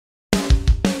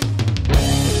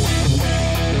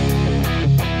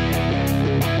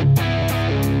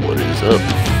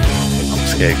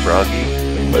Okay,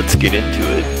 Froggy, let's get into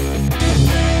it.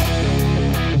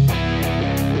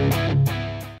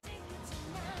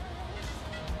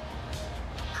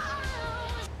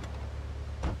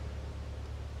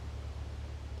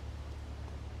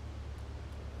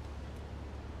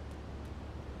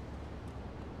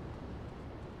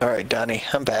 Alright, Donnie,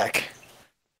 I'm back.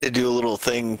 To do a little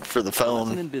thing for the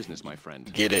phone. In business, my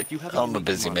friend. Get it. I'm a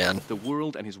busy man. The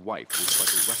world and his wife will try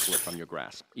to wrestle it from your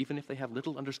grasp, even if they have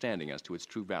little understanding as to its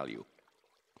true value.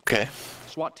 Okay.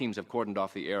 SWAT teams have cordoned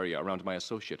off the area around my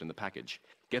associate in the package.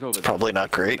 Get over there. Probably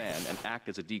not great. And act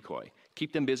as a decoy.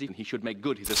 Keep them busy, and he should make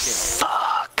good his escape.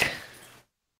 Fuck.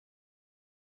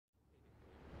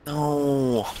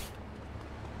 No.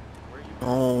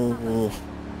 No.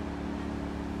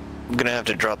 I'm gonna have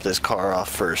to drop this car off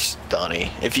first,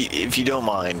 Donnie. If you don't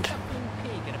mind.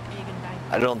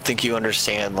 I don't think you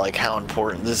understand like how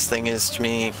important this thing is to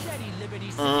me.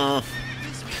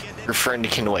 Your friend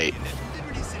can wait.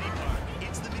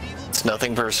 It's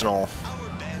nothing personal.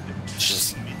 It's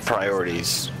just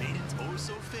priorities.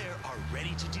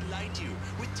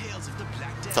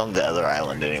 It's on the other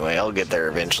island anyway. I'll get there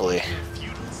eventually.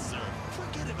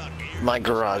 My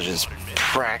garage is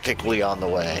practically on the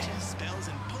way.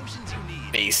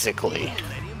 Basically.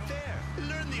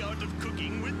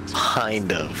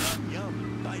 Kind of.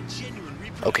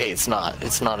 Okay, it's not.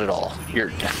 It's not at all.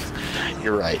 You're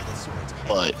right.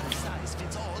 But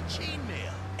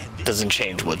it doesn't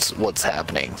change what's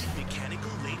happening.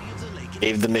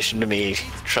 Gave the mission to me.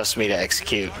 Trust me to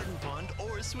execute.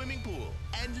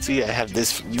 See, I have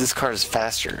this car is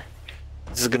faster.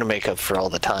 This is gonna make up for all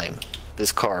the time.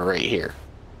 This car right here.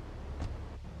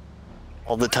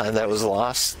 All the time that was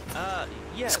lost.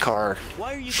 Yes. This car.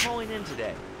 Why are you calling in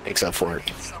today? Makes up for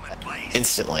it.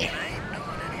 Instantly.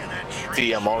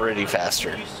 See, I'm already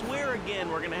faster. If you swear again,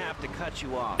 we're gonna have to cut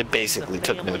you off. It basically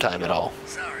took no time at all.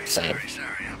 Same.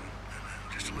 Sorry. I'm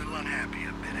just a little unhappy,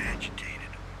 a bit agitated.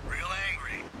 Real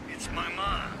angry. It's my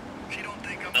mom. She don't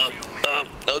think I'm a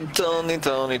real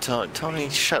man. Tony,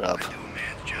 shut up. I do a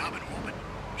man's job and all, but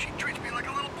she treats me like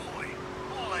a little boy.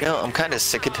 You know, I'm kind of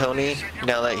sick of Tony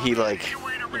now that he, like,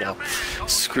 you know,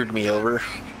 screwed me over.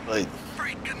 Like,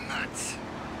 Freaking nuts.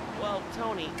 Well,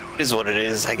 Tony. it is what it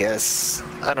is, I guess.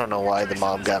 I don't know why the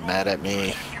mob got mad at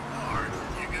me.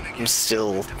 I'm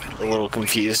still a little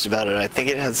confused about it. I think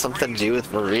it had something to do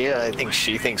with Maria. I think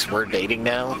she thinks we're dating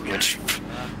now, which,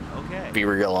 to be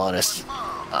real honest,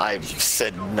 I've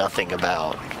said nothing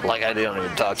about. Like, I don't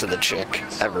even talk to the chick,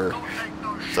 ever.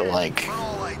 So, like,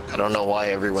 I don't know why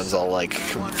everyone's all, like,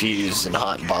 confused and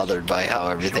hot and bothered by how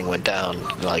everything went down.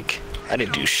 Like, I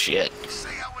didn't do shit.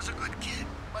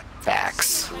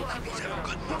 Facts.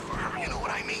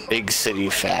 Big city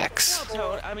facts.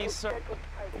 I mean, sir.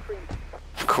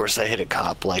 Of course, I hit a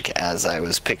cop, like, as I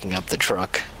was picking up the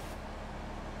truck.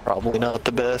 Probably not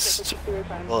the best,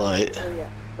 but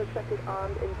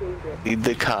lead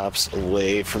the cops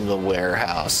away from the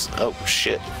warehouse. Oh,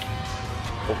 shit.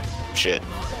 Oh, shit.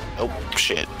 Oh,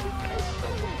 shit.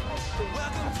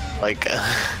 Like,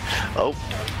 oh,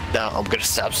 no, I'm gonna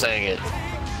stop saying it.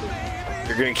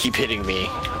 You're gonna keep hitting me.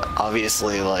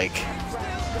 Obviously, like...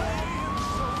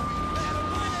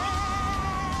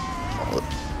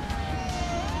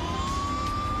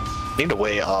 Need a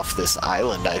way off this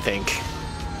island, I think.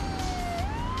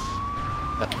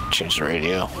 Change the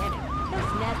radio.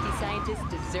 Those nasty scientists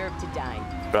deserve to die.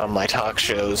 Put on my talk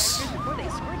shows.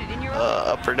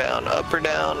 Up or down, up or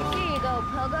down. Here you go,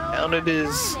 Pogo. Down it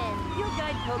is. You'll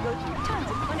guide Pogo through tons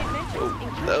of fun adventures,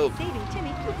 including Oh. saving Timmy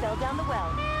who fell down the well.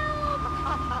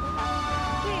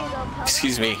 Here you go, Pogo.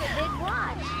 Excuse me. Big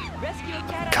watch. Rescue a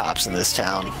cat Cops in this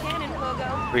town. Cannon,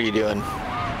 Pogo. What are you doing?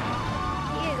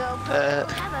 Here you go, Pogo.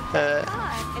 Have a fun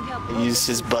car and help He used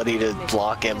his buddy to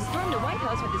block him. storm the White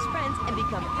House with his friends and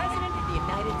become president of the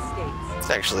United States. It's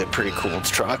actually a pretty cool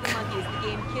truck. Monkey is the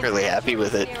game kids Really happy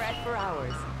with it. stare at for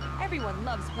hours. Everyone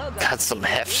loves Pogo. Got some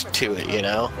heft to it, you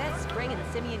know? Best spring in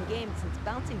the simian game since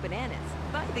bouncing bananas.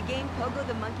 Buy the game Pogo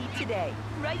the Monkey today.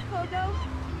 Right, Pogo?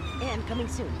 And coming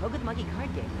soon, Pogo the Monkey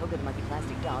card game, Pogo the Monkey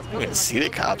plastic dolls. I don't even see the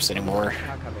cops anymore.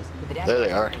 Car covers. With the There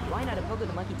they are. Why not a Pogo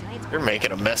the Monkey tie-ins? They're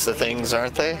making a mess of things,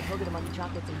 aren't they? Pogo the Monkey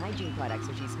chocolates and hygiene products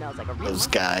so she smells like a real Those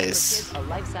monkey. guys. For kids, a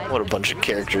life-size What a bunch of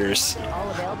characters. All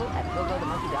available at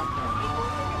pogothemonkey.com.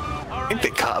 I think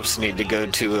the cops need to go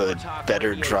to a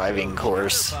better driving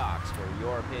course.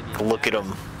 Look at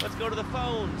them. Let's go to the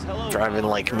phones. Hello. Driving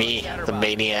like me, the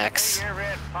maniacs.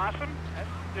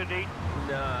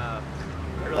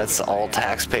 That's all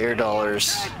taxpayer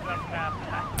dollars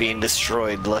being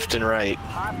destroyed left and right.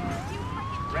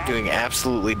 doing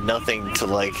absolutely nothing to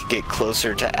like get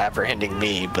closer to apprehending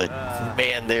me, but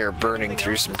man, they are burning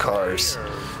through some cars.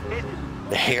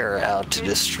 They are out to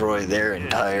destroy their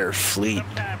entire fleet.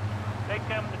 They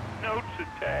come with notes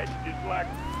attached, just like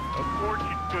a fortune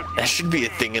cookie. That should be a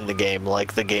thing in the game,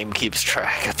 like the game keeps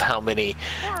track of how many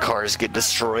cars get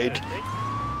destroyed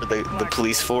for the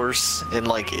police force, and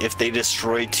like if they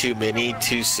destroy too many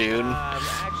too soon,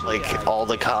 like all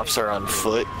the cops are on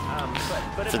foot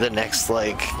for the next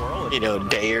like, you know,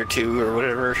 day or two or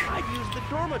whatever,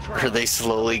 or they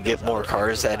slowly get more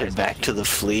cars added back to the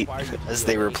fleet as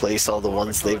they replace all the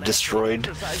ones they've destroyed.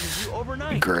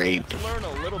 Great. Learn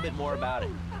a little bit more about it.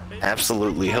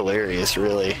 Absolutely hilarious,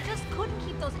 really. I just couldn't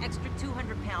keep those extra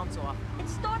 200 pounds off. It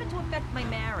started to affect my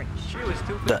marriage.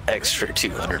 The extra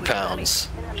 200 pounds.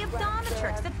 The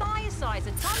abdominatrix, the thiazide,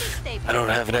 the tummy staple. I don't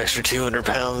have an extra 200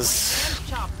 pounds. Hands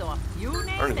chopped off. You I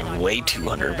name don't it, even I weigh tried.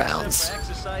 200 pounds.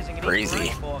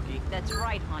 Crazy. That's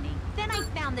right, honey. Then I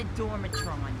found the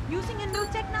Dormatron. Using a new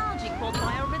technology called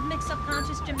biorhythmic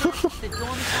subconscious gymnastics, the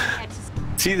Dormatron exercise.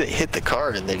 See, they hit the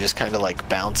car and they just kind of like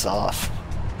bounce off.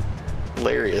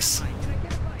 Hilarious.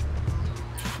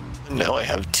 Now I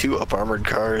have 2 up-armored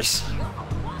cars.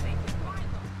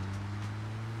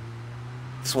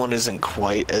 This one isn't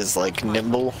quite as like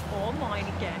nimble. All mine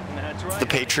again. The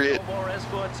Patriot,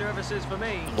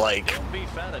 like,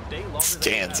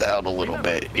 stands out a little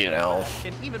bit, you know.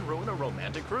 Can even ruin a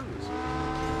romantic cruise.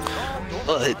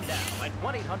 But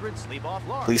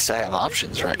at least I have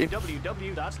options, right?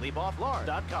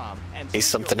 www.sleepofflard.com and In case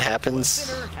something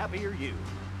happens. happier you.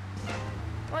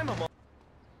 I'm a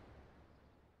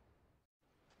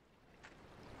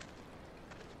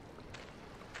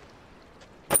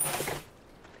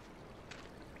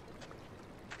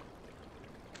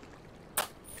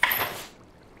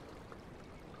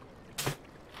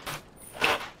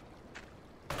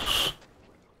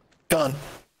Gone.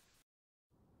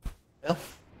 Well.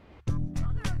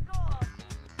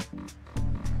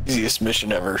 Easiest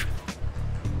mission ever.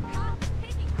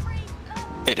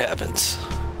 It happens.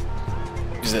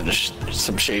 He's into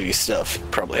some shady stuff.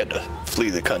 Probably had to flee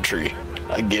the country.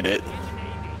 I get it.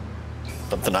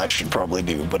 Something I should probably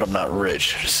do, but I'm not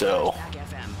rich, so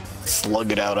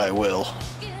slug it out I will.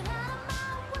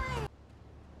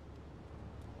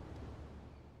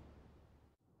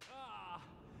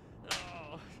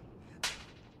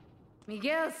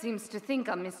 Miguel seems to think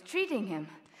I'm mistreating him.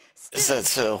 Is that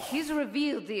so? He's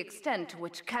revealed the extent to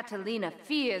which Catalina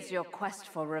fears your quest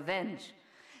for revenge.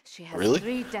 She has Really?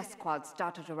 3 death squads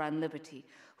dotted around Liberty,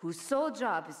 whose sole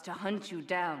job is to hunt you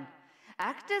down.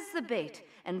 Act as the bait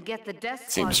and get the death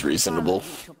squad Seems to reasonable.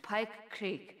 follow you to Pike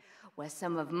Creek, where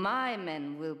some of my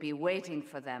men will be waiting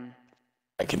for them.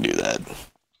 I can do that.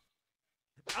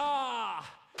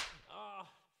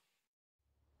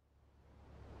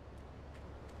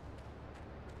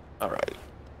 Alright.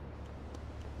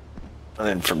 And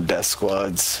then from death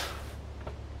squads,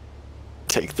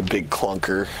 take the big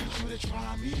clunker.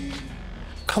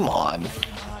 Come on.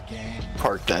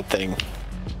 Park that thing.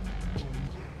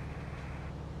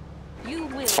 You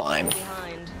will Fine. stay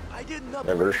behind. I didn't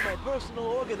Whatever. upgrade my personal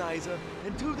organizer,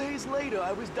 and 2 days later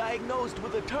I was diagnosed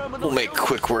with a terminal We'll make illness.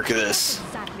 quick work of this.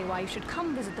 Exactly why you should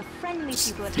come visit the friendly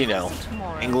people at You know, House of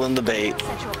Tomorrow. England the bait, They'll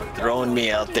set you up with throwing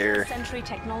me out 21st there, century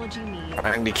technology needs.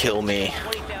 trying to kill me.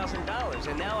 $20,000,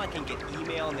 and now I can get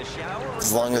email in the shower.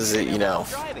 As long as it, you know,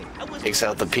 Driving. I was takes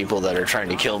out the people that are trying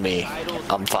to kill me,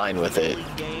 I'm fine with it.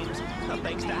 games.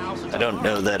 Thanks to House of I don't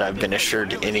know that I've been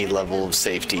assured any level of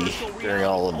safety during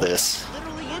all of this,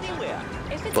 literally anywhere.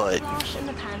 If it's but flash in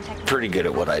the pan technology, pretty good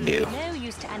at what I do. no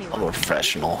use to anyone. I'm a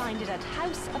professional. Find it at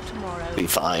House of Tomorrow. Be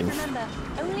fine. Remember,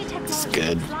 only technology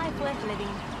good. makes life worth living.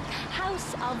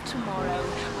 House of Tomorrow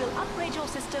will upgrade your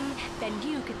system, then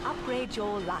you can upgrade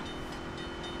your life.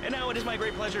 And now it is my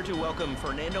great pleasure to welcome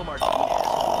Fernando Martinez.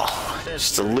 Oh,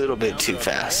 just a little bit too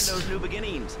fast. Fernando's New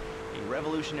Beginnings, a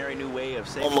revolutionary new way of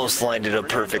saving Almost your lined it up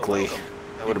Fernando, perfectly. welcome.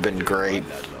 That would have been great.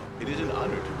 It is an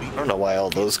honor to be I don't know why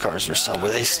all those cars were stopped. Were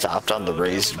they stopped on the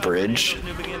raised bridge?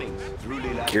 New Beginnings.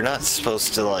 You're not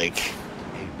supposed to, like,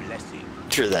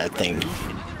 enter that thing.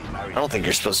 I don't think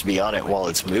you're supposed to be on it while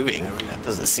it's moving. That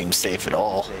doesn't seem safe at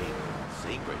all.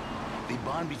 Sacred. The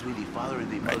bond between the father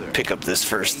and the mother. Right, pick up this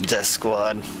first death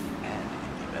squad. And in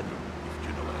the bedroom, if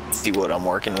you know what I mean. See what I'm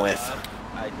working with.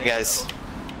 Hey guys,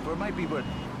 For my people, it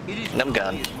is And I'm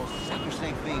gone. the most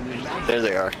sacrosanct thing we imagine. there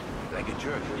they are. Like a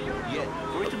church. Yet,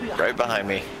 for it to be a Right behind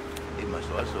me. it must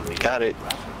also be Got it.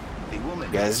 the woman.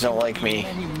 You guys don't like me.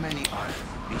 Many are.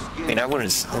 I mean, I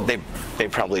wouldn't. They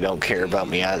probably don't care about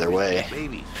me either way.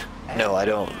 Babies. No, I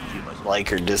don't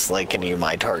like or dislike any of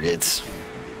my targets.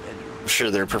 I'm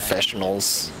sure they're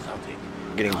professionals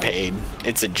getting paid.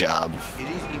 It's a job. It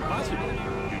is impossible.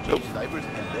 You change diapers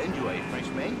and then you are a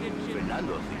Frenchman?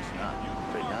 Fernando thinks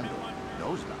not. Fernando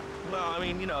knows not. Well, I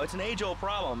mean, you know, it's an age-old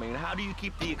problem. I mean, how do you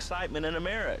keep the excitement in a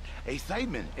marriage?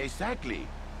 Excitement, exactly.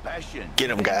 Passion. Get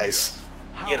them, guys.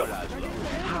 Get them.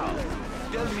 How?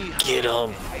 Tell me how. Get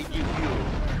them. I give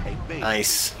you a big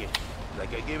Nice. kiss,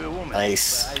 like I gave a woman.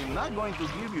 Nice. But I'm not going to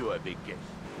give you a big kiss.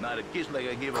 Not a kiss like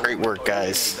I gave a Great woman work, or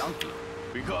guys. a donkey.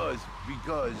 Because.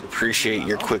 Appreciate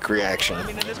your quick reaction. I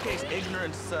mean, in this case,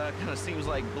 ignorance kind of seems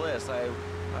like bliss. I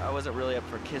wasn't really up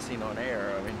for kissing on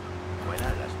air. I mean, Why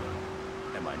not,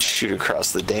 Laszlo? Am I not? Shoot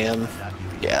across the dam.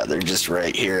 Yeah, they're just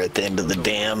right here at the end of the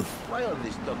dam. Why are they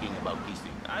talking about kissing?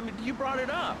 I mean, you brought it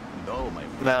up. No, my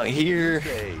friend. I'm out here.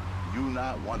 Say you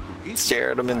not want to kiss.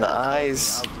 Stare at them in the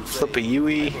eyes. Flip a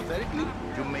Yui. Hypothetically,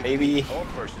 you make Maybe. it all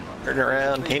personal. Turn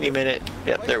around any minute.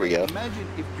 Yep, there we go. Imagine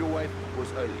if your wife was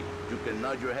ugly. You can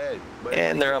nod your head. But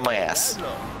And they're on my ass.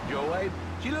 Your wife,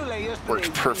 she looked like yesterday's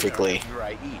Worked perfectly. dinner after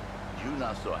I eat. You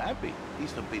not so happy.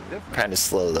 It's a bit different. Kind of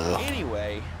slow though.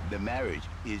 Anyway, The marriage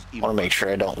is I want to make sure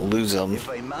I don't lose them. If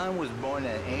a man was born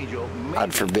an angel, God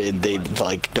maybe, forbid they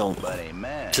like don't but a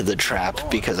man to the trap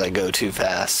because I go too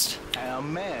fast. a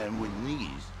man with knees.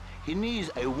 He needs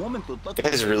a woman to touch You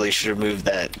guys really should have moved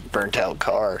that burnt out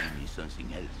car. He needs something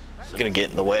else. It's gonna get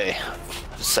in the way.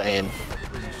 Just saying.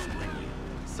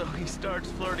 so he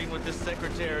starts flirting with his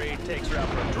secretary, takes her out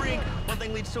for a drink. One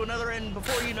thing leads to another, and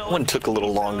before you know it, One took a little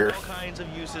he's found longer. all kinds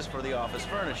of uses for the office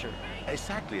furniture.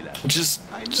 Exactly that. Just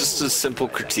a simple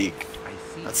critique.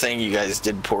 I see. Not saying you guys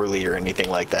did poorly or anything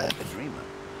like that. A dreamer.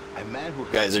 A man who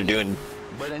You guys are doing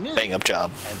but an bang up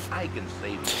job. and I can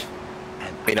save you.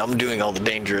 And I mean, I'm doing all the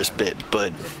dangerous bit,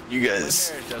 but you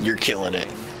guys, you're killing it.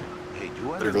 hey,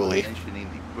 you are Literally. mentioning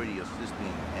the pretty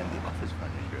assistant and the office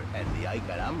furniture and the ay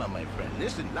caramba, my friend.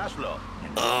 Listen, Laszlo.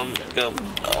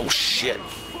 Oh shit.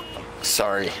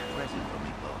 Sorry. Present for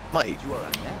me, Bo. Might You are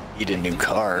a man. need a new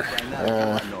car. Right now, you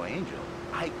are no angel.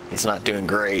 It's not doing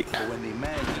great. But when the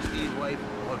man sees his wife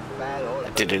all fat, all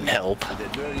That didn't help. with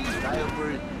the dirty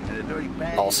diapers and the dirty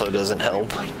pants. Also doesn't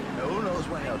help. Who knows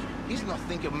what else? He's not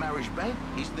thinking marriage, bank.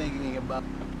 He's thinking about.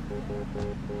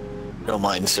 Don't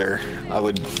mind, sir. I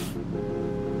would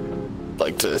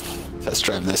like to test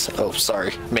drive this. Oh,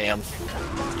 sorry, ma'am.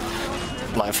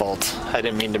 My fault. I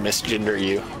didn't mean to misgender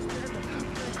you.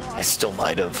 I still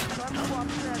might have.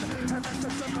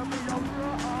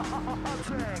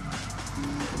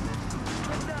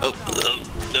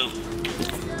 No.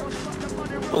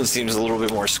 Well, it seems a little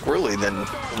bit more squirrely than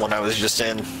the one I was just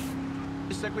in.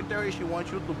 The secretary, she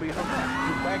wants you to be her man.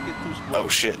 You back it too slow. Oh,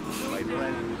 shit. My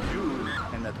plan with you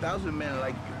and 1,000 men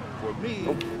like you. For me,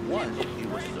 once it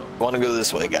was so. Want to go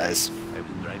this way, guys. I was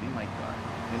driving my car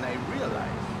and I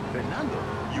realized,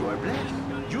 Fernando, you are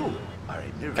blessed. You are a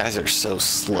miracle. Guys are so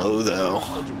slow, though.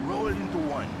 To roll into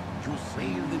one, you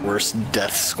saved the Worst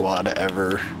death squad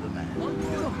ever. man.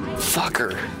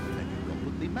 Fucker.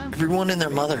 Everyone and their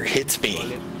mother hits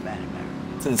me.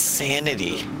 It's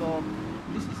insanity. No,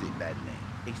 this is a bad name.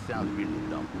 It sounds really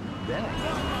dumb. Then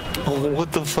I Oh,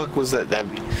 what the fuck was that?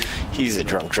 He's a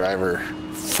drunk driver.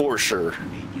 For sure.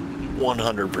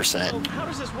 100%. How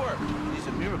does this work? it's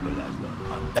a miracle,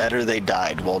 Laszlo. That or they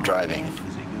died while driving. He's a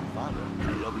good father.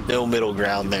 I love him. No middle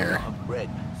ground there. Bread.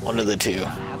 One of the two.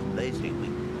 Half day safely.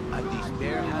 At the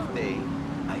spare half day,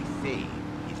 I save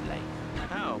his life.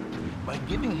 How? By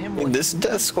giving him I mean, what this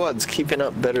death squad's keeping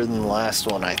up better than the last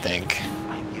one, I think.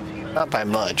 I give him. Not by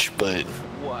much, but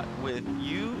What, with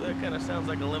you? That kind of sounds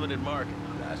like a limited market.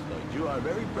 Laszlo, you are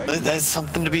very brave. that's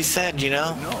something to be said, you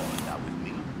know? No, not with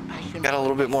me. Passion Got a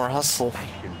little bit more hustle.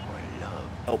 passion for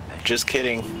love. Oh, just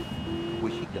kidding.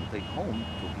 Which he can take home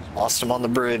to his Lost him on the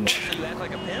bridge. You act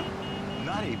like a pimp?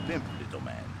 Not a pimp, little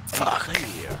man. Fuck. Stay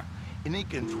here. And he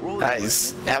controls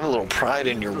Guys, have a little pride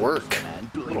in your work.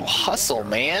 A little hustle,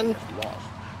 man. lost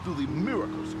to the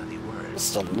miracles of the word.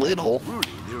 Just a little. Truly,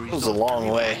 there is Goes a something long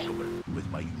way. remarkable. With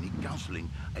my unique counseling,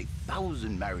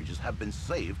 1,000 marriages have been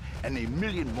saved, and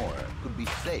 1,000,000 more could be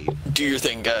saved. Do your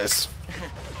thing, guys.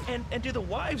 And do the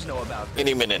wives know about this?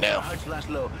 Any minute now. Arch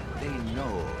Laszlo, they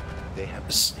know they have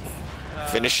been Just saved.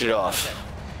 finish it off.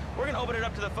 We're gonna open it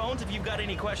up to the phones. If you've got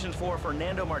any questions for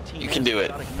Fernando Martinez, You can do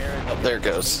it. exotic marriage, Oh, there it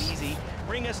goes. easy.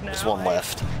 Ring us now. There's one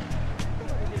left.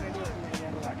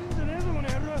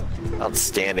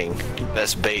 Outstanding.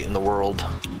 Best bait in the world.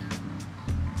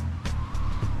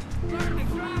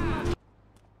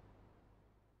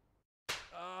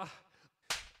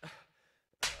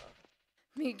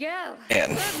 Miguel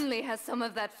Man. certainly has some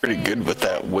of that Pretty good with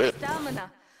that whip.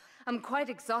 stamina. I'm quite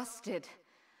exhausted.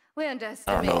 We underestimate.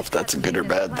 I don't know if that's a good or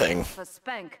bad thing. For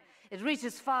Spank, it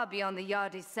reaches far beyond the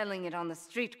yardies selling it on the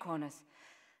street corners.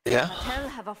 Yeah. Hotel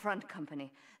have a front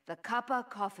company, the Kappa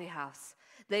Coffee House.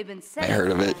 They've been I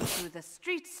heard of it. through the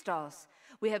street stalls.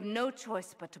 We have no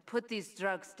choice but to put these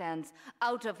drug stands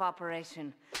out of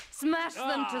operation. Smash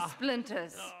them to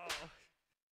splinters.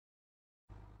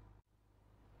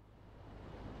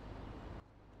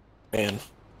 Man,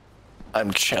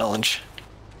 I'm challenged.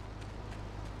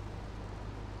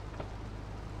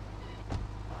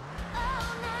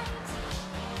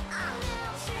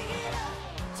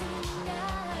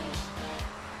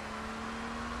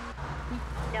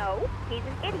 No, he's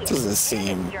an idiot. Doesn't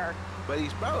seem But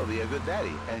he's probably a good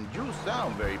daddy, and you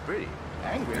sound very pretty.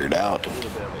 Angry. Figured out. A little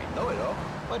bit of a know-it-all,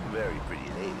 but very pretty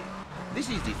lady. This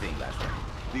is the thing, last one.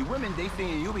 The women, they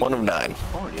think you... 1 of 9.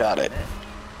 Got it.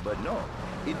 But no,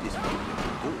 it is something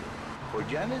good. For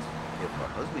Janice, if her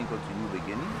husband goes to new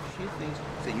beginning, she thinks,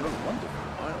 Senor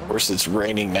wonderful. Of course, it's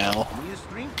raining now.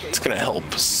 It's gonna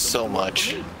help so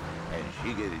much.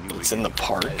 It's in the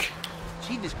park.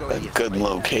 A good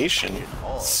location.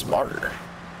 Smart.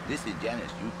 This is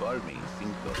Janice. You called me.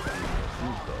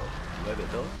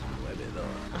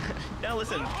 5-5-5-9-2. Now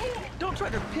listen, don't try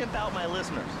to pimp out my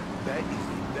listeners. That is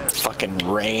the very Fucking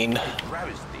rain.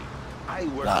 travesty. I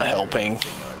work Not for helping.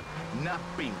 Senor, not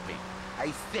pimping.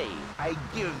 I say, I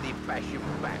give the passion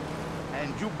back.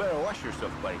 And you better watch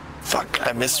yourself, buddy. Fuck,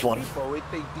 I missed one.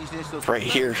 It's right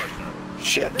here.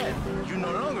 Shit. You're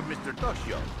no longer Mr. Talk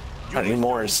Show. Not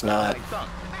anymore, it's not.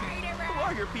 Who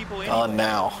are your people anyway? On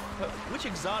now. Which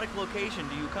exotic location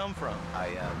do you come from? I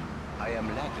am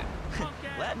Latin.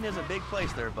 Latin is a big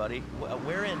place there, buddy.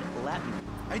 Where in Latin?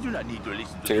 I do not need to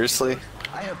listen to Seriously?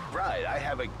 I have pride. I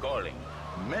have a calling.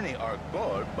 Many are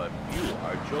called, but few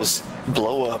are chosen. Just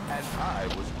blow up. And I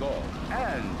was called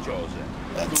and chosen.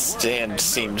 That stand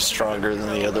seems stronger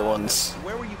than the other ones.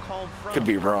 Where were you called from? Could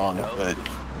be wrong, but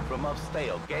From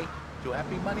upstate, okay? To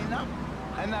happy money now?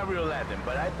 I'm not real Latin,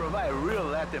 but I provide real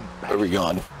Latin passion. where are we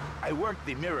going? I work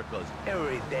the miracles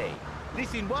every day.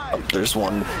 Listen, why? Oh, there's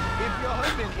one. If your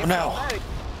husband, Oh no.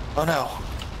 Oh no.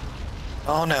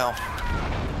 Oh no.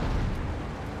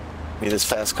 Need this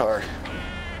fast car.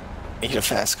 Need a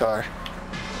fast car.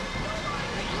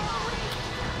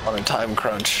 On a time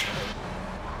crunch.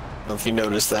 I don't know if you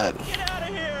noticed that. Get out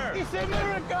of here! It's a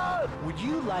miracle! Would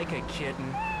you like a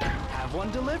kitten? Have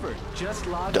one delivered. Just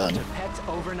log Done. on to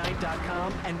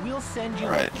petsovernight.com and we'll send you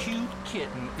Alright. a cute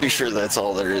kitten. Pretty sure that's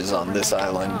all there is on this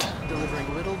island.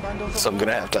 Delivering little bundles So I'm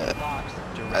gonna have to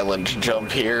island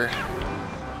jump here.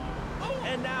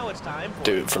 And now it's time for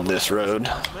Do it from this road.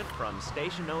 announcement from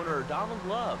station owner Donald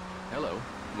Love. Hello,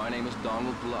 my name is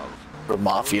Donald Love. For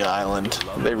Mafia Island.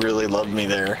 They really love me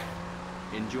there.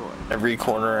 Enjoy. Every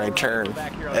corner I turn,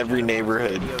 every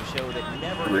neighborhood,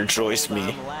 rejoice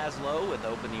me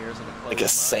like a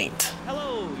saint.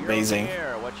 Hello, you're Amazing. over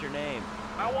here. What's your name?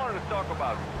 I wanted to talk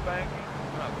about spanking.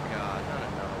 Oh God, I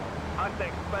don't know. I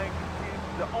think spanking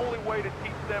is the only way to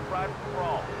teach them right from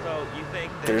wrong. So you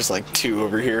think that There's like 2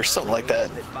 over here, something like that.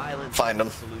 violence Find is them.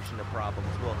 the solution to problems?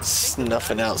 Well,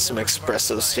 Snuffing out some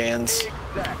espresso stands.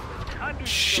 Exactly. I knew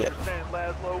Shit. you understand,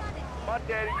 Laszlo. My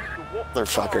daddy used to whoop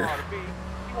Motherfucker. out of me.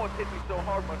 He once hit me so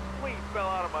hard my spleen fell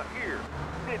out of my ear.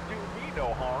 Didn't do me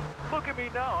no harm. Look at me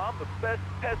now. I'm the best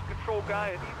pest control guy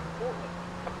in East Portland.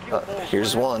 I've killed more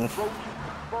Here's rats, one. roaches,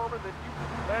 vermin than you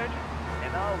can imagine,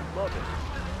 and I love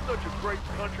it. Such a great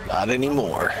country. Not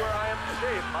anymore. Where I am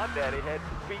today if my daddy had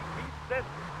beat me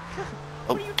senseless.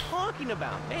 what are you talking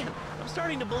about? Man, I'm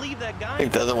starting to believe that guy. I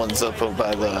think the other one's up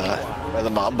by the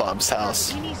Mob Bob's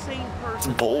house. Any sane It's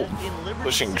person bold, in Liberty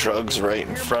pushing City drugs right in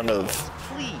hear me front of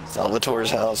please.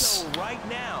 Salvatore's house. So right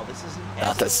now, this is an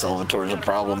Not that SOS. Salvatore's a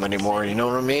problem anymore, you know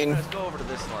what I mean? Let's go over to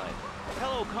this line.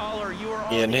 Hello, caller. You are on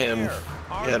Me and the him, air.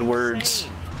 Are we had you words.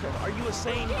 sane? Are you a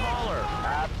sane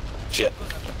caller? Shit.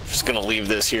 Just gonna leave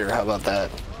this here, how about that?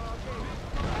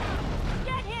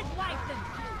 Get his license.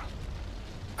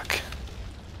 Fuck.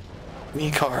 Give me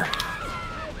a car.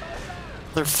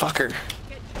 Motherfucker.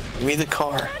 Give me the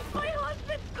car. That's my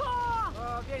husband's car.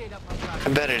 I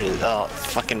bet it is. Oh,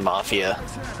 fucking Mafia.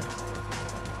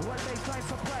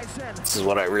 This is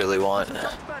what I really want.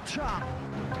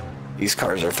 These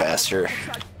cars are faster.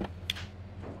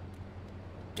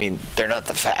 I mean, they're not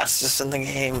the fastest in the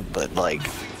game, but like,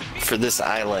 for this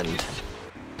island,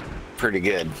 pretty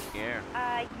good. Yes.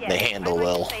 They handle I'd like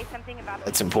well. to say something about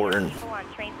That's the important. people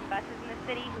on trains and buses in the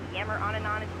city who yammer on and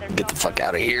on into their Get the cell fuck phones.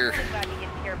 out of here. I'm really glad we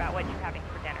get to hear about what you're having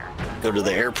for dinner. Go to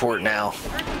the airport now.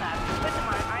 First up, put them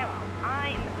on an island. I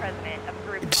am the president of a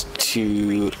group It's called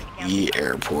to Citizens Against the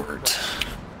airport.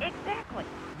 Exactly.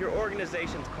 Your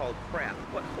organization's called crap.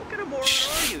 What kind of moron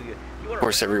are you? You Of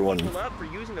course, everyone. up for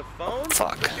using a phone?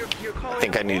 Fuck. You're I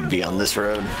think I need to be on this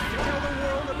road. Tell the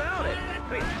world about it.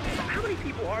 I mean, how many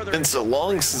people are there? It's been so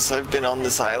long since I've been on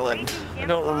this island. I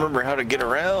don't remember how to get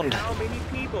around. How many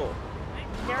people?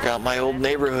 Got my old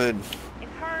neighborhood.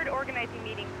 It's hard organizing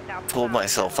meetings without the Told phone.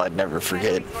 myself I'd never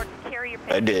forget. You have to resort to carrier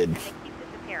I did. pigeons, and they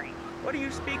keep disappearing. What are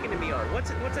you speaking to me on? What's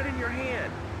that in your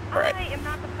hand? Alright. I am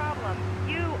not the problem.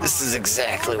 You This are. is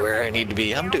exactly where I need to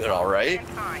be. I'm doing alright.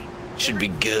 Should be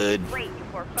good.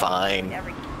 Fine.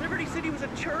 Liberty City was a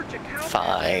church, a cow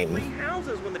Fine. 3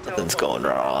 houses when the Nothing's telephone-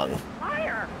 going wrong.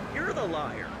 Liar. You're the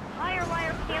liar. Liar,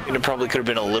 liar, And it probably could have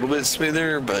been a little bit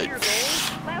smoother, but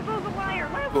Lazo's a liar.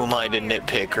 who am I to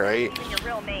nitpick, right? Even your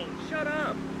real name. Shut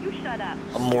up. You shut up.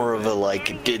 I'm more of a,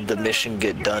 like, did the mission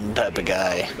get done type of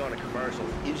guy. We're going to commercials.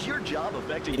 Is your job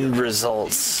affecting End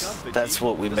results. That's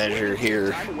what we measure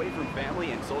here. Time away from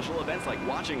family and social events like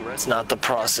watching It's not the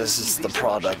process, it's the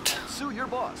product. Sue your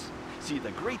boss. See,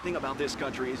 the great thing about this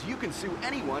country is you can sue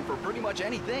anyone for pretty much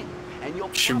anything, and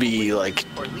you'll Should be like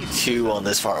 2 on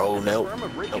this far. Oh no,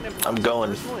 nope. I'm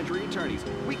going. personal injury attorneys.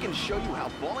 We can show you how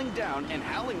falling down and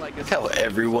howling like a Look how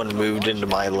everyone moved into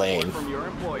my lane. from your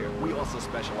employer. We also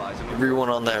specialize in Everyone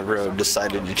on that road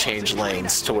decided to change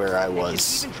lanes to where I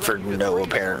was for no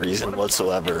apparent reason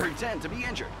whatsoever. pretend to be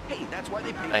injured. Hey, that's why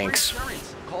they pay for Thanks.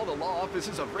 insurance. Call the law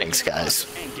offices of Thanks, guys.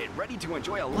 and get ready to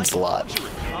enjoy a That's a lot.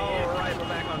 All right, we're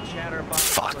back on Chatterbox.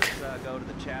 Fuck. Let's go to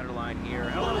the chatter line here.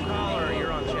 Hello, caller.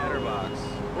 You're on Chatterbox.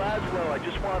 Laszlo, I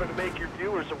just wanted to make your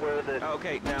viewers aware that...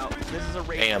 Okay, now, this is a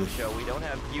radio Damn. show. We don't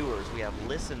have viewers. We have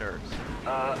listeners.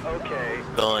 Okay.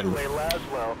 Done. Anyway,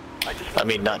 Laszlo, I just I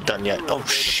mean, not done yet. Oh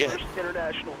shit.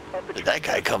 Where did that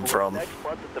guy come from? Next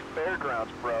month at the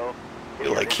fairgrounds, bro. I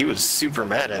feel like he was super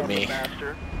mad at me.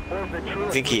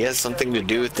 Think he has something to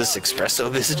do with this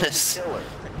espresso business?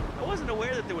 I wasn't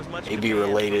aware that there was much. Maybe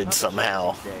related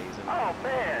somehow. Oh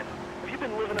man, have you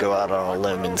been living Go out on a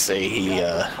limb and say he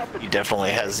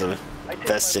definitely has a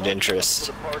vested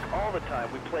interest. all the time.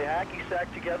 We play hacky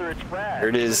sack together. It's rad. There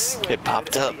it is. It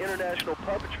popped up. The International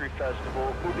Puppetry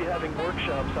Festival. We'll be having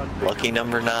workshops on Lucky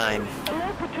number 9.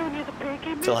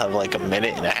 Still have like a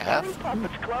minute and a half.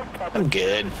 I'm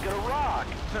good.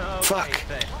 Fuck.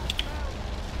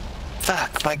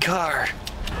 Fuck, my car.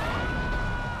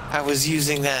 I was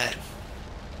using that.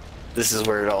 This is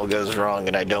where it all goes wrong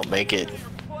and I don't make it.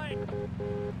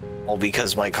 All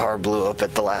because my car blew up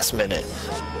at the last minute.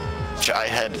 Which I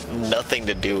had nothing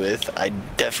to do with. I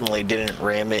definitely didn't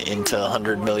ram it into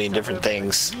 100 million different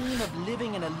things.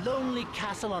 Living in a lonely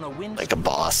castle on a Like a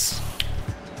boss.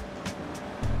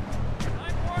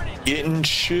 Getting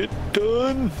shit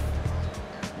done.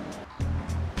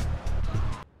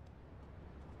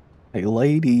 Hey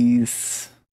ladies.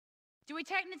 Do we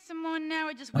tighten it some more now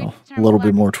or just Oh, a little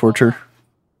bit more torture.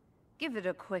 Give it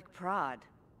a quick prod.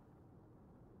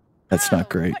 That's not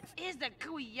great. What is that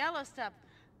gooey yellow stuff?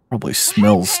 Probably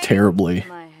smells terribly.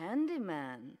 My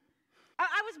handyman.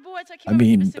 I was bored, so I came I over to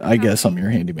mean, the I guess I'm your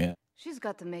handyman. She's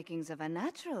got the makings of a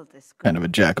natural, this girl. Kind of a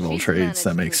jack of all She's trades,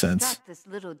 that managed makes to sense. extract this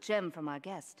little gem from our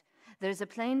guest. There's a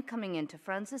plane coming into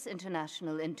Francis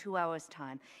International in 2 hours'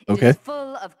 time. It Okay. is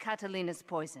full of Catalina's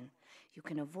poison. You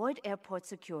can avoid airport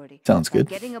security. Sounds by good.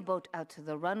 Getting a boat out to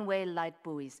the runway light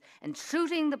buoys and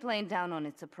shooting the plane down on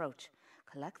its approach.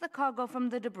 Collect the cargo from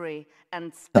the debris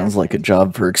and Sounds like a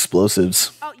job for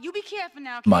explosives. Oh, you be careful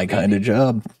now. My kind of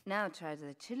job. Now try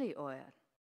the chili oil.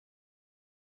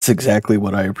 It's exactly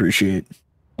what I appreciate.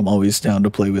 I'm always down to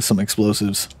play with some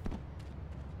explosives.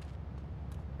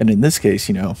 And in this case,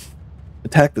 you know,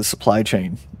 attack the supply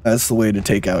chain. That's the way to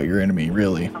take out your enemy,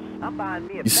 really.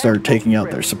 You start taking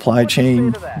out their supply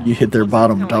chain, you hit their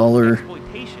bottom dollar,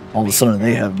 all of a sudden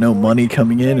they have no money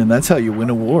coming in, and that's how you win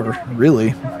a war, really.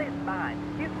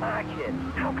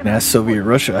 And ask Soviet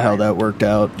Russia how that worked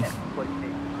out.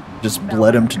 Just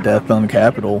bled him to death on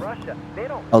Capitol.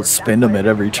 Outspend him at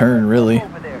every turn, really.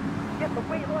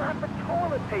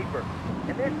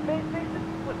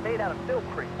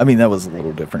 I mean, that was a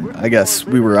little different. I guess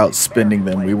we were outspending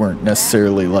them. We weren't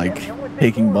necessarily, like,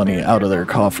 taking money out of their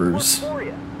coffers.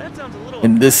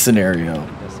 In this scenario,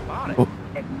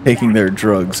 taking their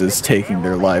drugs is taking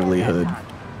their livelihood.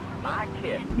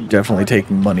 Definitely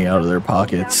taking money out of their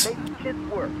pockets.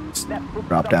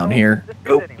 Drop down here.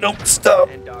 Nope, nope, stop.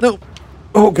 Nope.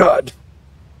 Oh, God.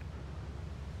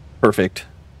 Perfect.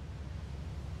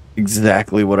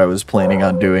 Exactly what I was planning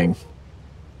on doing.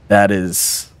 That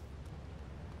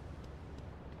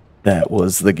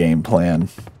was the game plan.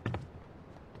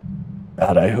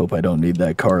 God, I hope I don't need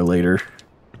that car later.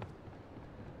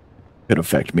 Could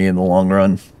affect me in the long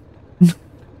run.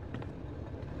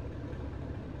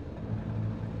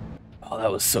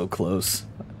 that was so close.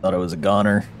 I thought I was a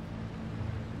goner.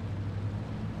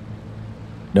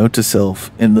 Note to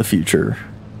self in the future.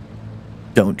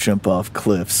 Don't jump off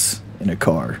cliffs in a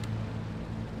car.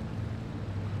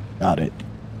 Got it.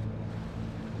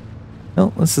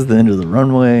 Well, this is the end of the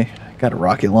runway. Got a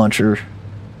rocket launcher.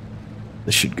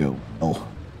 This should go well.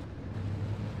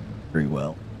 Very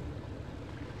well.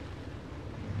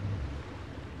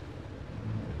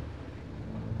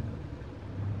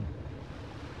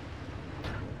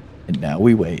 And now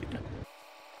we wait.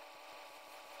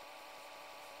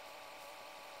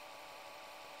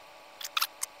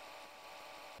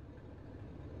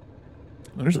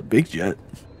 There's a big jet.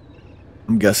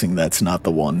 I'm guessing that's not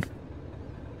the one.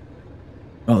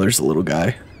 Oh, there's a little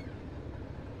guy.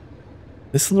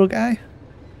 This little guy?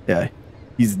 Yeah,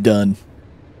 he's done.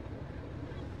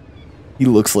 He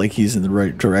looks like he's in the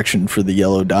right direction for the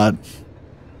yellow dot.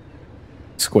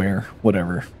 Square,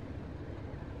 whatever.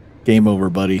 Game over,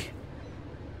 buddy.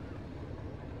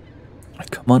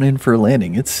 Come on in for a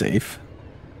landing, it's safe.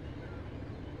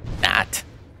 Not.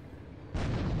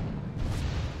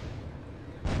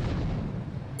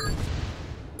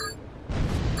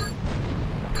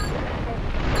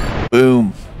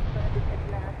 Boom.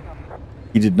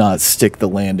 He did not stick the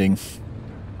landing.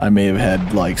 I may have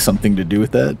had like something to do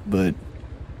with that, but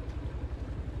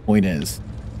point is,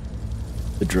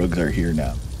 the drugs are here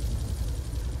now.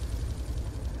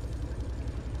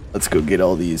 Let's go get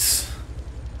all these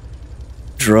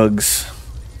drugs.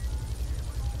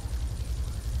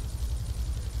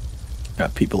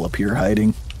 Got people up here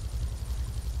hiding.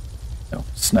 No,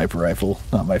 sniper rifle,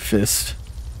 not my fist.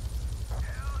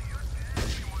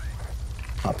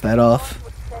 Pop that off.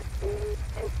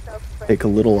 Take a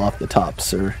little off the top,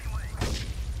 sir.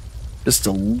 Just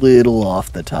a little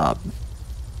off the top.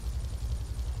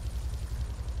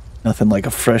 Nothing like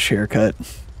a fresh haircut.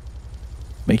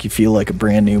 Make you feel like a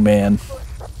brand new man.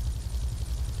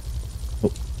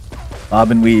 Oh.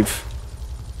 Bob and weave.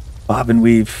 Bob and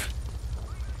weave.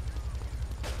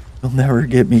 You'll never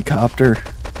get me, copter.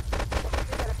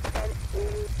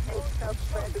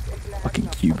 Fucking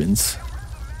Cubans.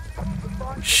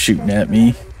 Shooting at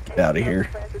me. Get out of here.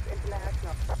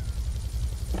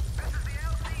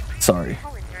 Sorry.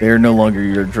 They are no longer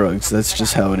your drugs. That's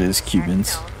just how it is,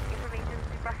 Cubans.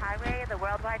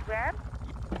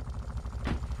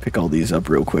 Pick all these up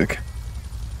real quick.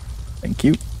 Thank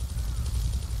you.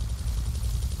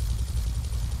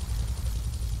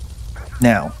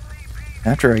 Now,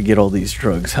 after I get all these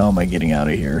drugs, how am I getting out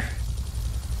of here?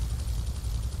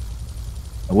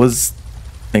 I was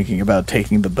thinking about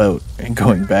taking the boat and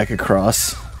going back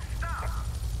across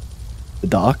the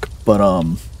dock, but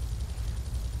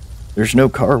there's no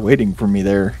car waiting for me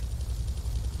there.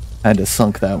 I had to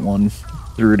sunk that one,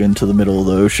 threw it into the middle of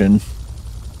the ocean.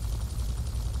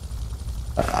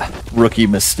 Rookie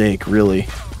mistake, really.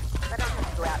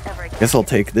 Guess I'll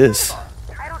take this.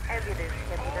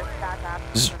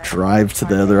 Just drive to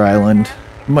the other island.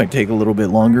 It might take a little bit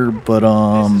longer, but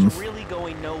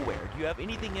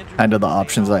kind of the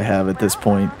options I have at this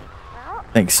point,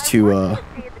 thanks to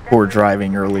poor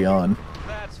driving early on.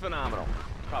 That's phenomenal.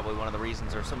 Probably one of the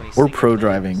reasons there's so many Or pro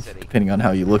driving, depending on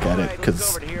how you look at it,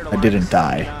 because I didn't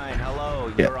die.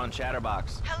 Hello, Yeah. you're on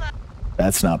Chatterbox.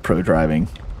 That's not pro driving.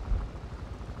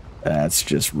 That's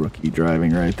just rookie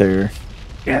driving right there.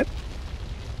 Yeah.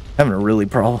 Having a really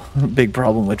big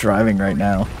problem with driving right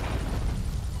now.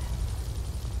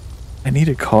 I need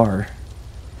a car.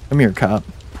 Come here, cop.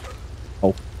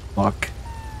 Oh, fuck.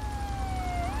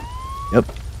 Yep.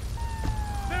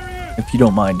 If you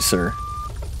don't mind, sir.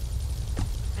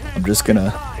 I'm just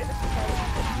gonna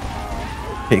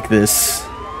take this.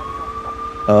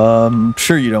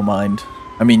 Sure you don't mind.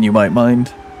 I mean, you might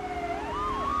mind.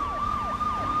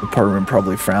 The department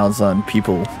probably frowns on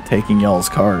people taking y'all's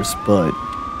cars, but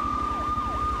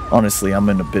honestly, I'm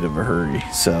in a bit of a hurry,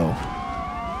 so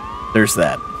there's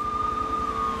that.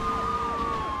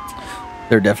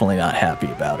 They're definitely not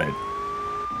happy about it.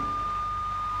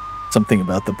 Something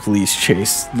about the police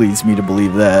chase leads me to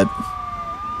believe that.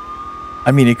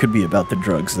 I mean, it could be about the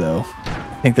drugs, though.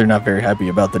 I think they're not very happy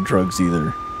about the drugs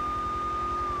either.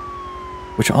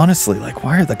 Which, honestly, like,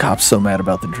 why are the cops so mad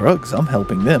about the drugs? I'm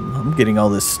helping them. I'm getting all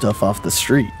this stuff off the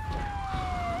street.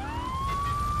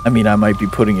 I mean, I might be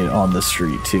putting it on the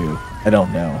street, too. I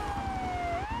don't know.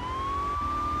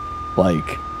 Like,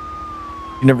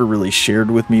 you never really shared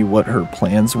with me what her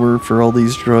plans were for all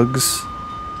these drugs.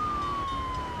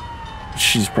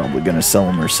 She's probably gonna sell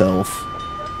them herself.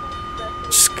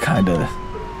 Just kinda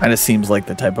seems like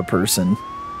the type of person.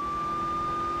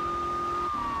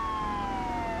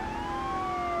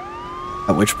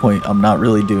 At which point, I'm not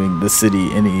really doing the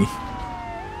city any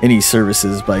any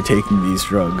services by taking these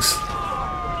drugs.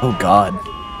 Oh god.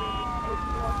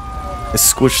 I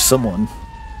squished someone.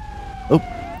 Oh,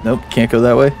 nope, can't go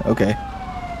that way? Okay.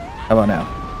 How about now?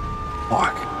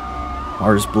 Fuck.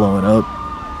 Car's blowing up.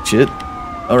 Shit.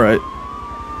 Alright.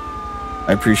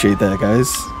 I appreciate that, guys.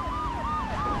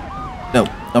 No,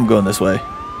 I'm going this way.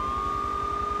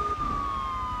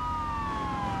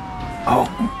 Oh,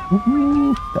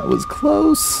 that was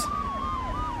close.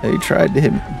 They tried to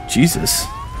hit me. Jesus.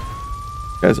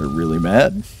 You guys are really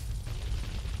mad.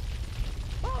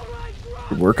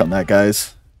 Good work on that,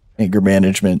 guys. Anger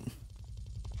management.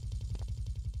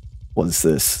 What's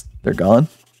this? They're gone?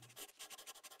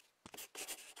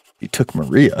 He took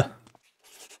Maria.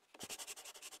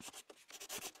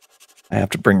 I have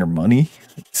to bring her money?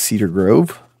 Cedar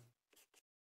Grove?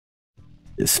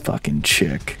 This fucking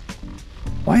chick.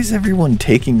 Why is everyone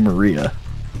taking Maria?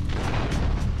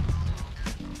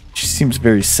 She seems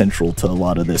very central to a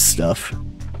lot of this stuff.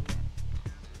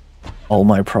 All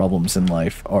my problems in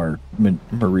life are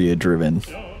Maria driven.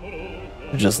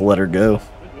 Just let her go.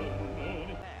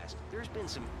 There's been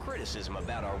some criticism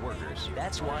about our workers.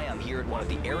 That's why I'm here at one of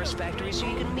the Eris factories so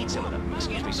you can meet some of them.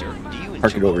 Excuse me, sir. Do you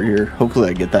Park it over here. Hopefully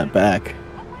I get that back.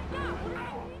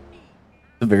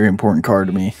 It's a very important car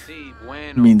to me.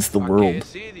 It means the world.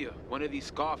 One of these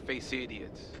Scarface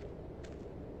idiots.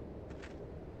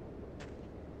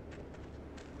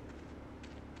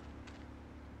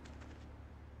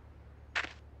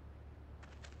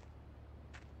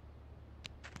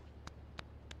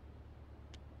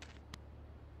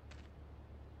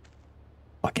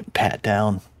 Fucking pat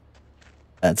down.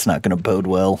 That's not gonna bode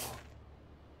well.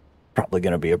 Probably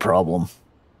gonna be a problem.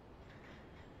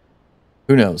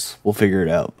 Who knows? We'll figure it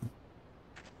out.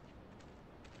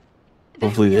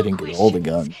 Hopefully they didn't get all the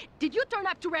guns. Did you turn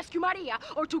up to rescue Maria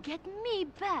or to get me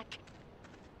back?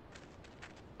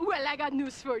 Well, I got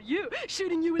news for you.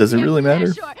 Shooting you Does it really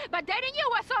matter? Sure, but dating you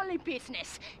was only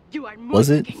business. You are muy Was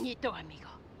it? pequeñito, amigo.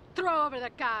 Throw over the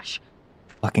cash.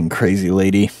 Fucking crazy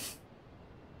lady.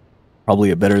 Probably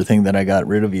a better thing that I got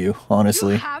rid of you,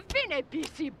 honestly. You have been a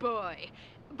busy boy,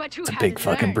 but you It's a have big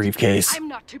fucking learned briefcase. I'm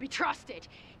not to be trusted.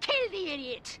 Kill the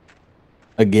idiot.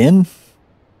 Again?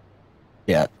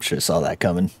 Yeah, should have saw that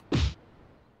coming.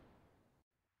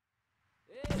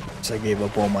 So I gave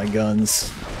up all my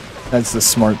guns. That's the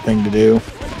smart thing to do.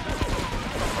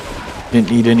 Didn't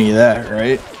need any of that,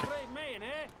 right?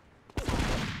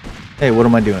 Hey, what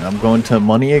am I doing? I'm going to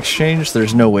money exchange?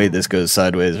 There's no way this goes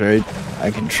sideways, right?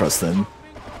 I can trust them.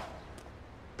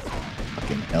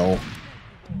 Fucking hell.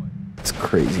 This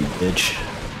crazy bitch.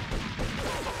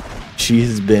 She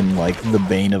has been like the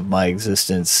bane of my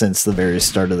existence since the very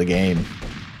start of the game.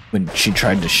 When she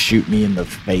tried to shoot me in the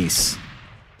face.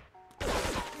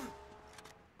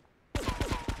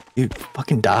 Dude,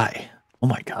 fucking die. Oh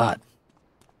my god.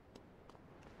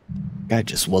 Guy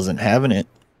just wasn't having it.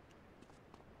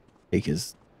 Take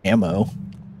his ammo.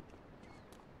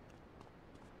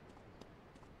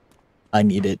 I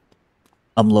need it.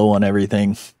 I'm low on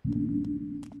everything.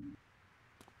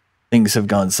 Things have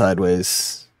gone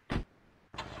sideways.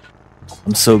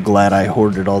 I'm so glad I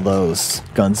hoarded all those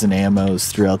guns and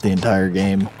ammos throughout the entire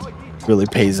game. Really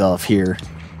pays off here.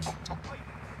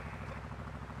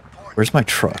 Where's my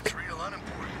truck?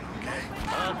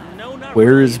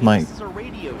 Where is my...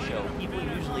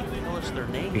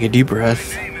 Take a deep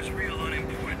breath.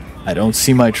 I don't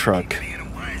see my truck.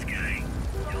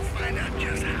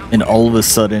 And all of a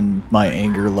sudden, my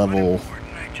anger level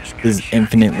is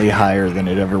infinitely higher than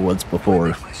it ever was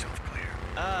before.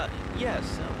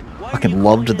 Fucking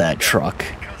loved that truck.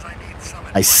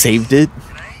 I saved it.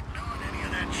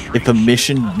 If a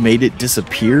mission made it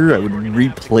disappear, I would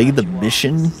replay the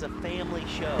mission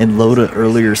and load an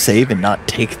earlier save and not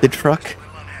take the truck.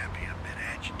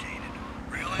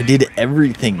 I did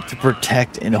everything to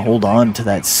protect and hold on to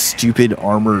that stupid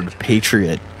armored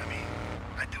Patriot.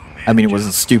 I mean, it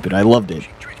wasn't stupid. I loved it.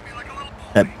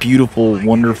 That beautiful,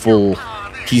 wonderful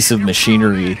piece of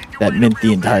machinery that meant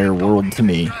the entire world to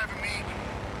me.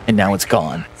 And now it's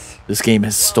gone. This game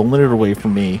has stolen it away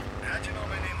from me.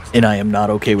 And I am not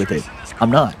okay with it.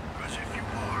 I'm not.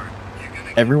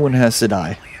 Everyone has to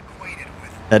die.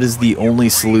 That is the only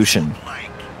solution.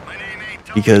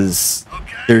 Because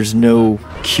there's no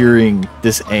curing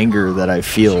this anger that I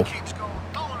feel.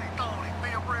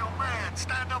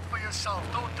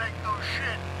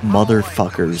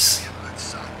 Motherfuckers.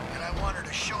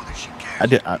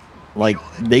 Like,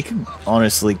 they could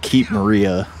honestly keep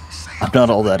Maria. I'm not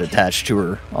all that attached to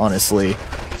her, honestly.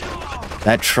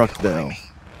 That truck, though.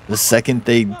 The second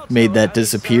they made that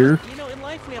disappear,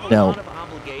 no,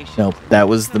 that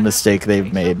was the mistake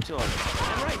they've made.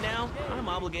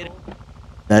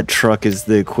 That truck is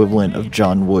the equivalent of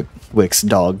John Wick's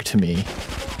dog to me.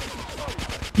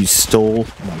 You stole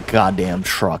my goddamn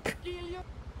truck.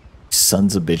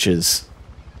 Sons of bitches.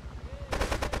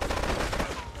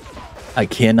 I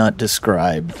cannot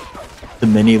describe the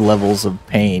many levels of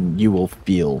pain you will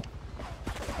feel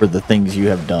for the things you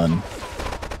have done.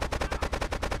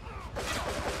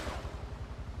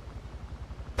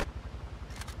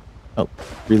 Oh,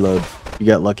 reload. You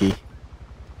got lucky.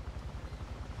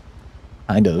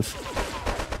 Kind of.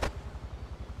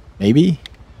 Maybe?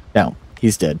 No,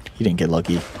 he's dead. He didn't get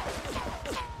lucky.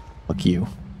 Fuck you.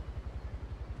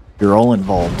 You're all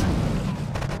involved.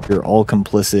 You're all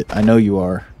complicit. I know you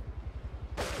are.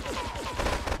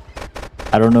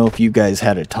 I don't know if you guys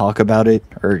had a talk about it,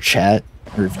 or a chat,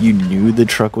 or if you knew the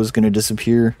truck was going to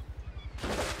disappear.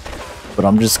 But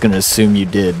I'm just going to assume you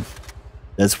did.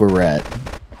 That's where we're at.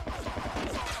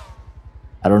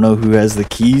 I don't know who has the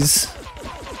keys,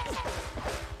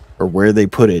 or where they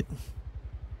put it,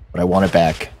 but I want it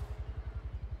back.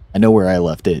 I know where I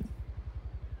left it.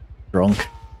 Drunk.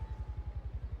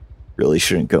 Really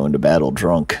shouldn't go into battle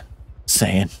drunk.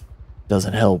 Saying.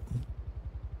 Doesn't help.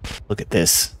 Look at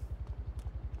this.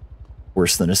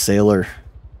 Worse than a sailor.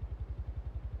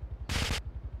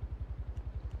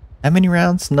 How many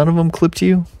rounds? None of them clipped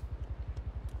you?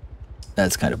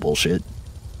 That's kind of bullshit.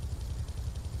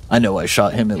 I know I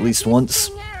shot him at least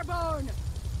once.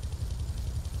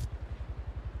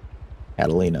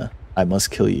 Catalina, I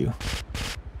must kill you.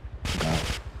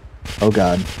 Oh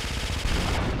god.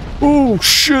 Oh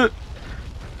shit!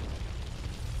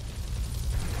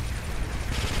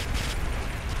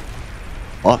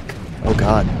 Fuck. Oh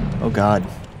god. Oh god.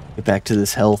 Get back to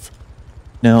this health.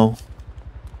 No.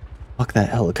 Fuck that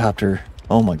helicopter.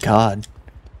 Oh my god.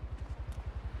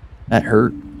 That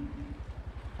hurt.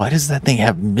 Why does that thing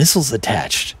have missiles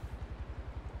attached?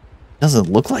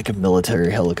 Doesn't look like a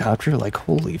military helicopter. Like,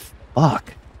 holy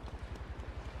fuck.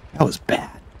 That was bad.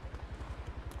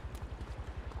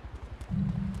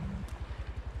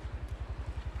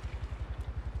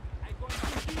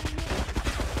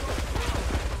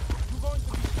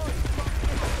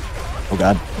 Oh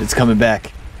god, it's coming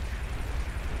back.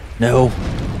 No.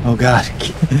 Oh god.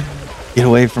 Get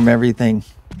away from everything.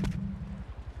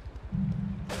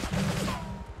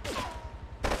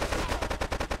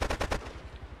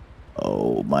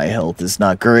 Oh, my health is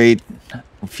not great. I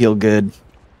don't feel good.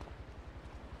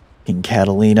 King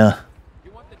Catalina.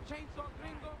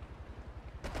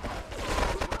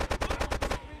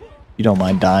 You don't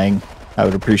mind dying, I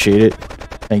would appreciate it.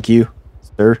 Thank you,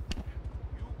 sir.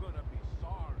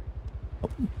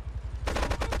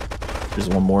 There's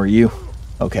one more of you.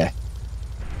 Okay.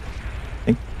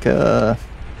 I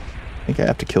think I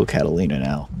have to kill Catalina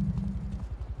now.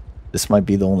 This might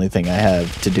be the only thing I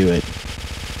have to do it.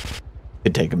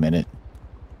 Could take a minute.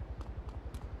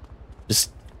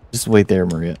 Just wait there,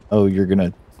 Maria. Oh, you're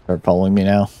gonna start following me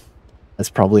now? That's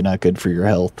probably not good for your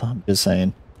health. I'm just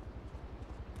saying.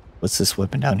 What's this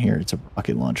weapon down here? It's a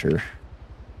rocket launcher.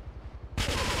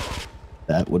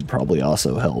 That would probably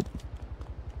also help.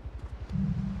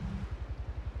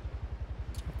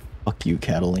 Fuck you,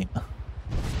 Catalina.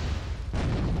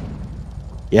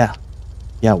 Yeah.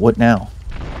 Yeah, what now?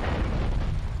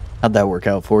 How'd that work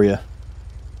out for you?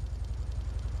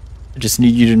 I just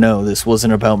need you to know this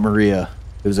wasn't about Maria.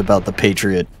 It was about the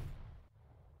Patriot.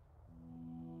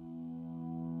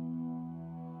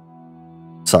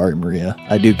 Sorry, Maria.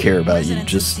 I do care about you,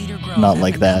 just not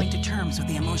like that. To terms with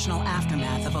the emotional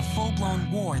aftermath of a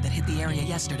full-blown war that hit the area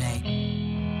yesterday.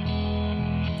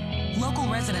 Local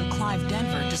resident Clive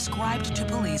Denver described to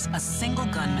police a single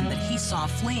gunman that he saw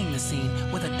fleeing the scene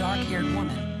with a dark-haired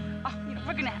woman. Oh,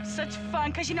 we're gonna have such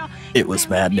fun, cause it was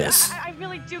madness. I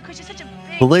really do, cause you're such a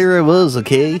big... Well, there it was,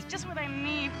 okay? That's just what I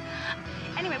need.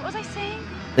 Anyway, what was I saying?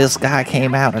 This guy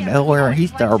came out of nowhere and he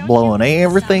started blowing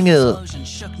everything up. Explosion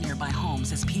shook nearby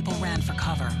homes as people ran for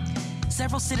cover.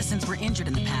 Several citizens were injured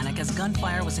in the panic as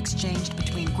gunfire was exchanged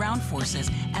between ground forces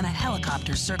and a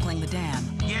helicopter circling the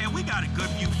dam. Yeah, we got a good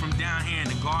view from down here in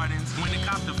the gardens. When the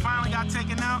copter finally got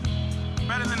taken out,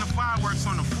 better than the fireworks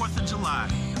on the 4th of July.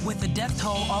 With the death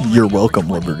toll already You're welcome,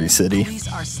 Liberty City.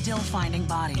 Police are still finding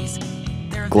bodies.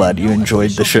 There have Glad been you no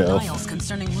enjoyed the official show. denials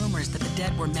concerning rumors that the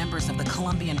dead were members of the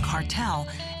Colombian cartel,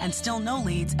 and still no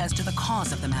leads as to the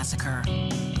cause of the massacre.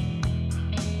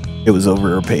 It was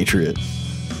over a Patriot.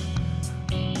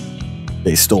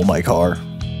 They stole my car.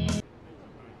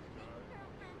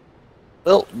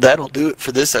 Well, that'll do it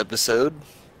for this episode.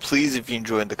 Please, if you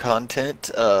enjoyed the content,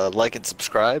 like and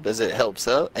subscribe as it helps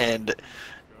out, and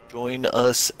join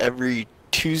us every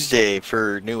Tuesday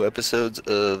for new episodes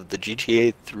of the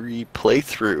GTA 3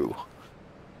 playthrough.